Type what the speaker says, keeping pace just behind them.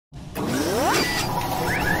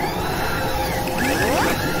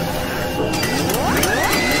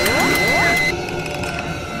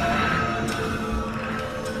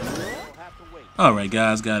Alright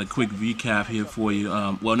guys, got a quick recap here for you.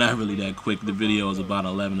 Well, not really that quick. The video is about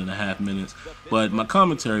 11.5 minutes, but my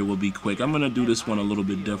commentary will be quick. I'm going to do this one a little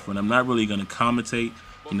bit different. I'm not really going to commentate.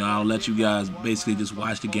 I'll let you guys basically just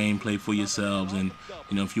watch the gameplay for yourselves, and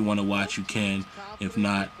if you want to watch, you can. If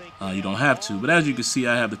not, you don't have to. But as you can see,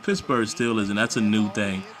 I have the Pittsburgh Steelers, and that's a new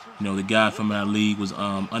thing. The guy from our league was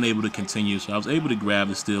unable to continue, so I was able to grab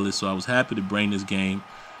the Steelers, so I was happy to bring this game,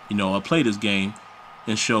 or play this game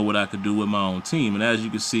and show what I could do with my own team. And as you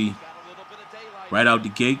can see, right out the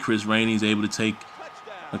gate, Chris Rainey's able to take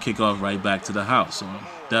a kickoff right back to the house. So I'm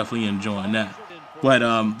definitely enjoying that. But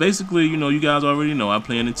basically, you guys already know I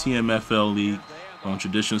play in the TMFL league on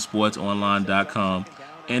traditionsportsonline.com.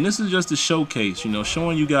 And this is just a showcase,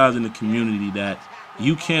 showing you guys in the community that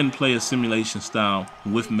you can play a simulation style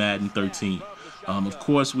with Madden 13. Of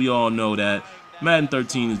course, we all know that Madden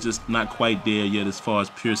 13 is just not quite there yet as far as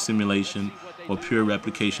pure simulation or pure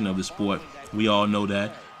replication of the sport. We all know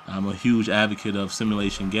that. I'm a huge advocate of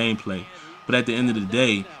simulation gameplay. But at the end of the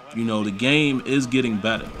day, the game is getting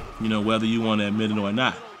better, whether you want to admit it or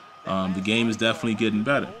not. The game is definitely getting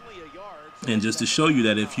better. And just to show you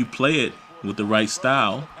that if you play it with the right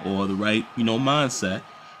style or the right, mindset,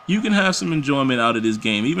 you can have some enjoyment out of this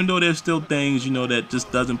game, even though there's still things, that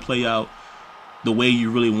just doesn't play out the way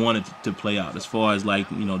you really want it to play out, as far as like,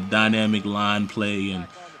 dynamic line play and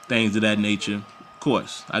things of that nature. Of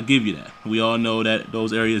course, I give you that. We all know that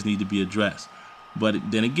those areas need to be addressed.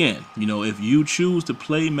 But then again, if you choose to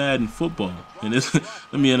play Madden football, and this,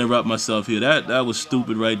 let me interrupt myself here. That was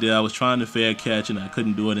stupid right there. I was trying to fair catch and I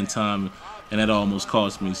couldn't do it in time, and that almost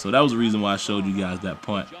cost me. So that was the reason why I showed you guys that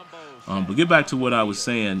punt. But get back to what I was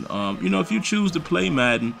saying. If you choose to play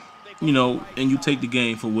Madden, and you take the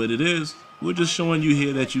game for what it is, we're just showing you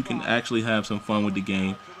here that you can actually have some fun with the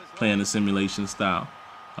game, playing the simulation style.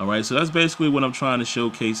 Alright, so that's basically what I'm trying to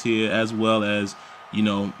showcase here, as well as,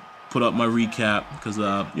 put up my recap, because,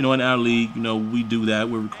 in our league, we do that.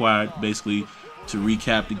 We're required basically to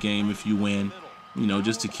recap the game if you win,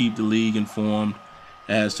 just to keep the league informed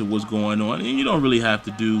as to what's going on. And you don't really have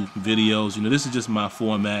to do videos. This is just my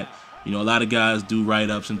format. A lot of guys do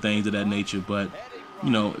write-ups and things of that nature, but,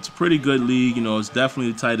 it's a pretty good league. It's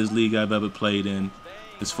definitely the tightest league I've ever played in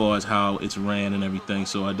as far as how it's ran and everything,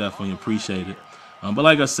 so I definitely appreciate it. But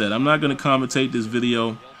like I said, I'm not going to commentate this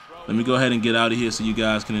video. Let me go ahead and get out of here so you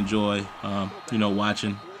guys can enjoy,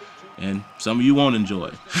 watching. And some of you won't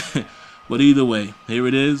enjoy it. But either way, here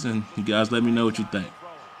it is, and you guys let me know what you think.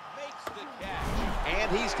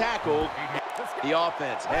 And he's tackled. The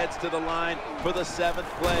offense heads to the line for the 7th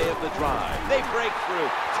play of the drive. They break through,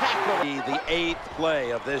 tackle the 8th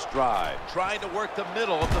play of this drive. Trying to work the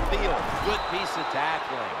middle of the field. Good piece of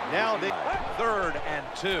tackling. Now the 3rd and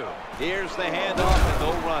 2. Here's the handoff, and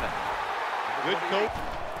they'll run it. Good coach.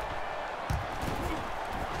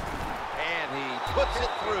 And he puts it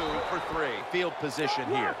through for 3. Field position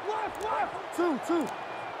here. 2.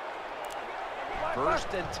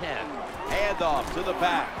 1st and 10. Handoff to the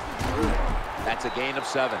back. That's a gain of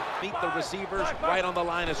 7. Meet the receivers right on the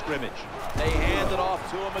line of scrimmage. They hand it off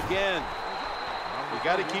to him again. You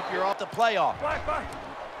got to keep your off the playoff.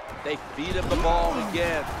 They feed him the ball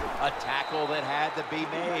again. A tackle that had to be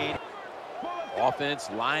made.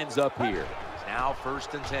 Offense lines up here. Now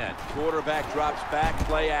 1st and 10. Quarterback drops back,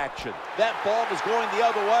 play action. That ball was going the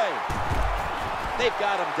other way. They've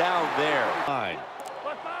got him down there.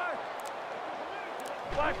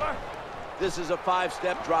 This is a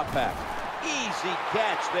 5-step drop back. Easy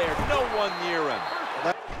catch there. No one near him.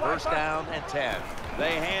 1st down and 10.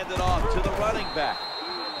 They hand it off to the running back.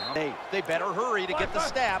 They better hurry to get the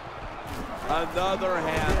snap. Another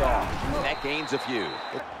handoff. That gains a few.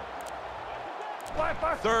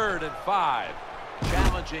 3rd and 5.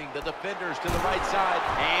 Challenging the defenders to the right side.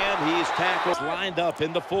 And he's tackled. Lined up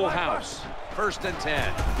in the full house. 1st and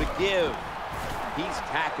 10. The give. He's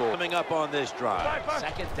tackled. Coming up on this drive.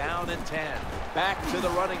 2nd down and 10. Back to the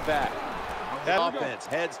running back. Offense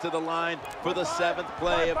heads to the line for the 7th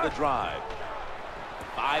play of the drive.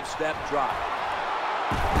 5-step drop.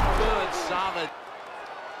 Good, solid.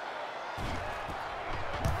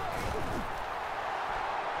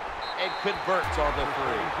 And converts on the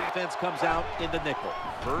 3. Defense comes out in the nickel.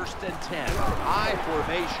 1st and 10. High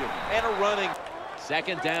formation and a running.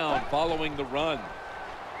 2nd down following the run.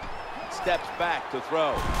 Steps back to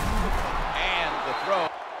throw. And the throw.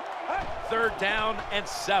 3rd down and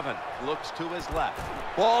 7. Looks to his left.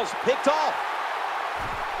 Ball's picked off.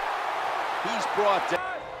 He's brought down.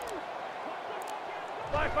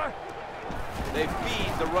 They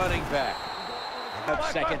feed the running back.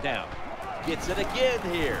 2nd down. Gets it again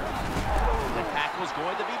here. The tackle's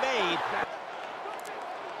going to be made.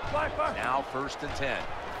 Now 1st and 10.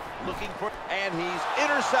 Looking for, and he's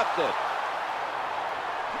intercepted.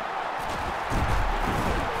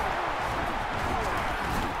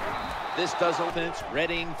 This doesn't,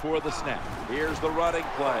 readying for the snap. Here's the running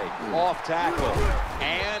play. Off tackle.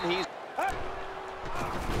 And he's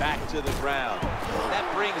back to the ground.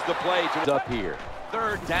 That brings the play to up here.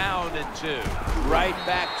 3rd down and 2. Right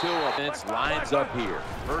back to him. It lines up here.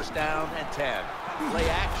 1st down and 10. Play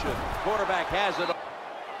action. Quarterback has it.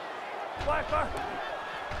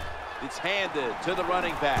 It's handed to the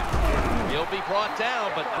running back. He'll be brought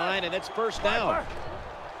down, but fine, and it's 1st down.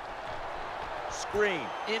 Screen.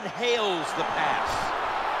 Inhales the pass.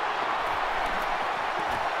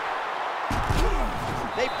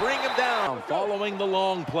 They bring him down following the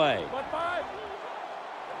long play.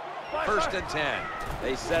 1st and 10.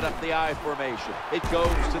 They set up the I formation. It goes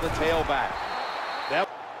to the tailback. That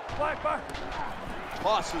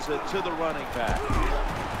tosses it to the running back.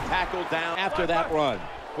 Tackled down after that run.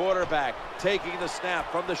 Quarterback taking the snap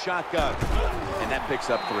from the shotgun. And that picks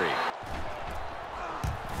up 3.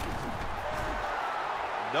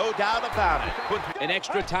 No doubt about it. Put an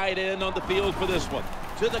extra tight end on the field for this one.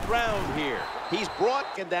 To the ground here. He's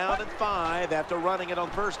brought down at 5 after running it on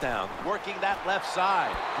 1st down. Working that left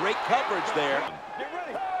side. Great coverage there.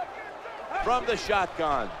 From the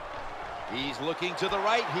shotgun. He's looking to the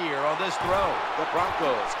right here on this throw. The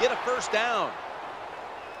Broncos get a 1st down.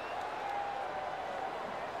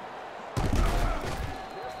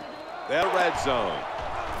 The red zone.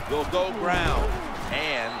 They'll go ground.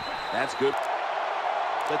 And that's good.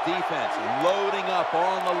 The defense loading up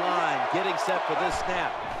on the line, getting set for this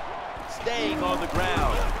snap. Staying on the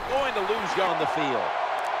ground, going to lose you on the field.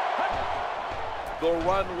 They'll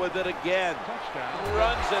run with it again.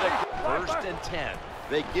 Runs it. 1st and 10.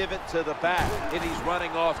 They give it to the back, and he's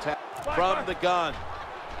running off from the gun.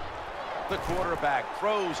 The quarterback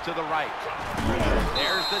throws to the right.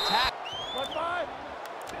 There's the tackle.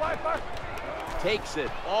 Takes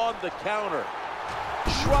it on the counter.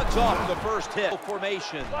 Shrugs off the 1st hit.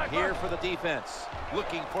 Formation here for the defense.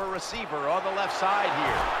 Looking for a receiver on the left side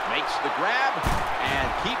here. Makes the grab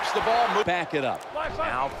and keeps the ball moving. Back it up.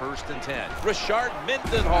 Now 1st and 10. Rashard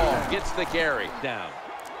Mendenhall gets the carry down.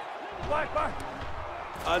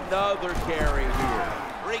 Another carry here.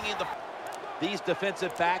 Bringing these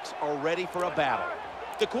defensive backs are ready for a battle.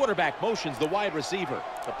 The quarterback motions the wide receiver.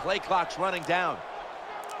 The play clock's running down.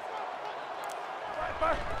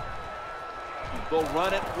 They'll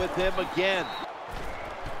run it with him again.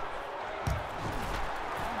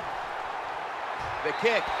 The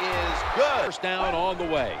kick is good. 1st down on the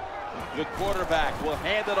way. The quarterback will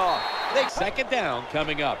hand it off. 2nd down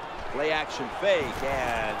coming up. Play action fake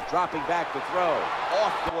and dropping back to throw.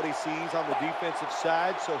 Off what he sees on the defensive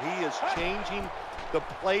side, so he is changing the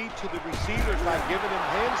play to the receivers by giving him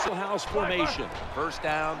hands. House formation. 1st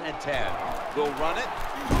down and 10. They'll run it.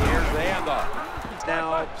 Here's the handoff.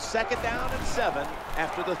 Now 2nd down and 7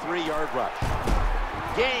 after the 3-yard rush.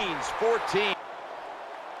 Gains 14.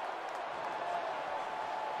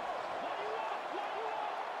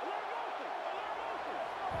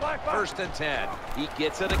 First and 10. He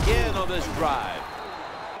gets it again on this drive.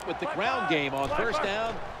 With the ground game on 1st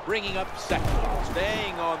down, bringing up 2nd.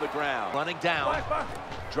 Staying on the ground. Running down.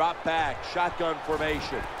 Drop back. Shotgun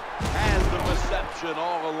formation. Has the reception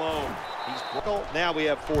all alone. Now we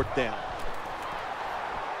have 4th down.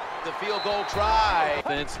 The field goal try.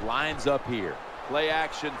 Defense lines up here. Play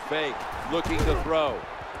action fake. Looking to throw.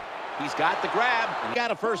 He's got the grab. He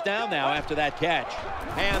got a 1st down now after that catch.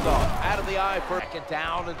 Handoff out of the eye for 2nd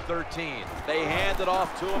down and 13. They hand it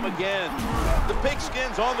off to him again. The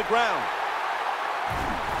pigskin's on the ground.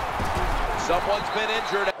 Someone's been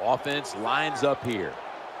injured. Offense lines up here.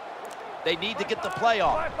 They need to get the play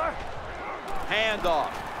off.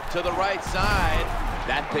 Handoff to the right side.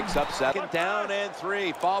 That picks up 2nd down and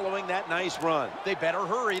 3 following that nice run. They better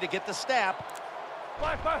hurry to get the snap.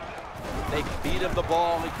 They feed him the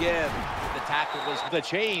ball again. The tackle was the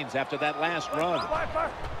chains after that last run.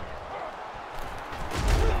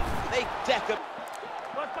 They deck him.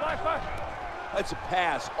 It's a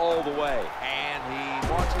pass all the way. And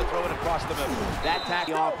he wants to throw it across the middle. That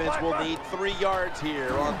tackle offense will need 3 yards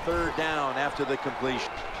here on 3rd down after the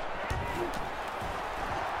completion.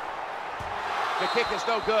 The kick is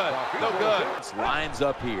no good. No good. It lines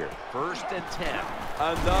up here. 1st and 10.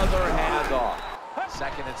 Another handoff.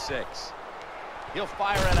 2nd and 6. He'll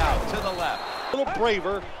fire it out to the left. A little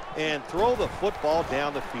braver and throw the football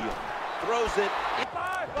down the field. Throws it.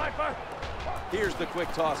 Here's the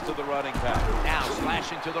quick toss to the running back. Now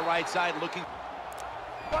slashing to the right side, looking.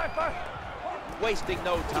 Wasting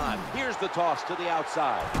no time. Here's the toss to the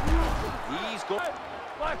outside. He's going.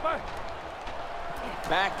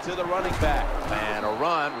 Back to the running back. And a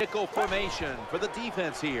run. Nickel formation for the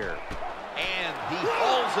defense here. And he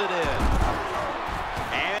hauls it in.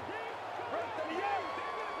 And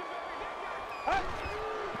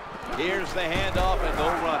here's the handoff, and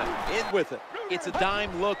they'll run it. In with it. It's a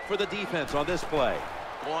dime look for the defense on this play.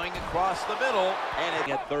 Going across the middle, and it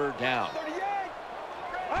gets third down.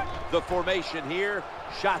 The formation here,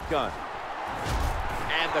 shotgun.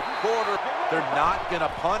 And the quarter, they're not going to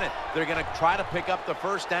punt it. They're going to try to pick up the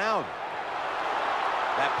first down.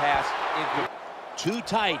 That pass into two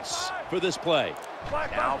tights for this play.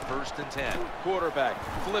 Now 1st and 10. Quarterback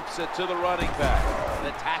flips it to the running back.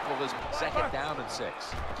 The tackle is 2nd down and 6.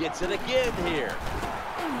 Gets it again here.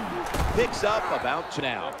 Picks up about 2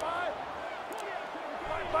 now.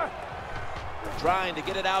 Trying to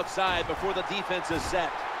get it outside before the defense is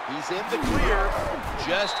set. He's in the clear.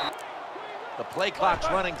 Just the play clock's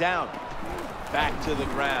running down. Back to the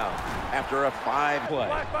ground after a 5 play.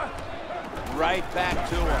 Right back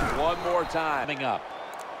to him one more time. Coming up.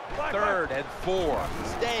 3rd and 4.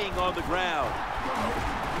 Staying on the ground.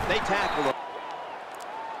 They tackle him.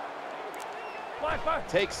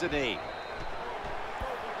 Takes a knee.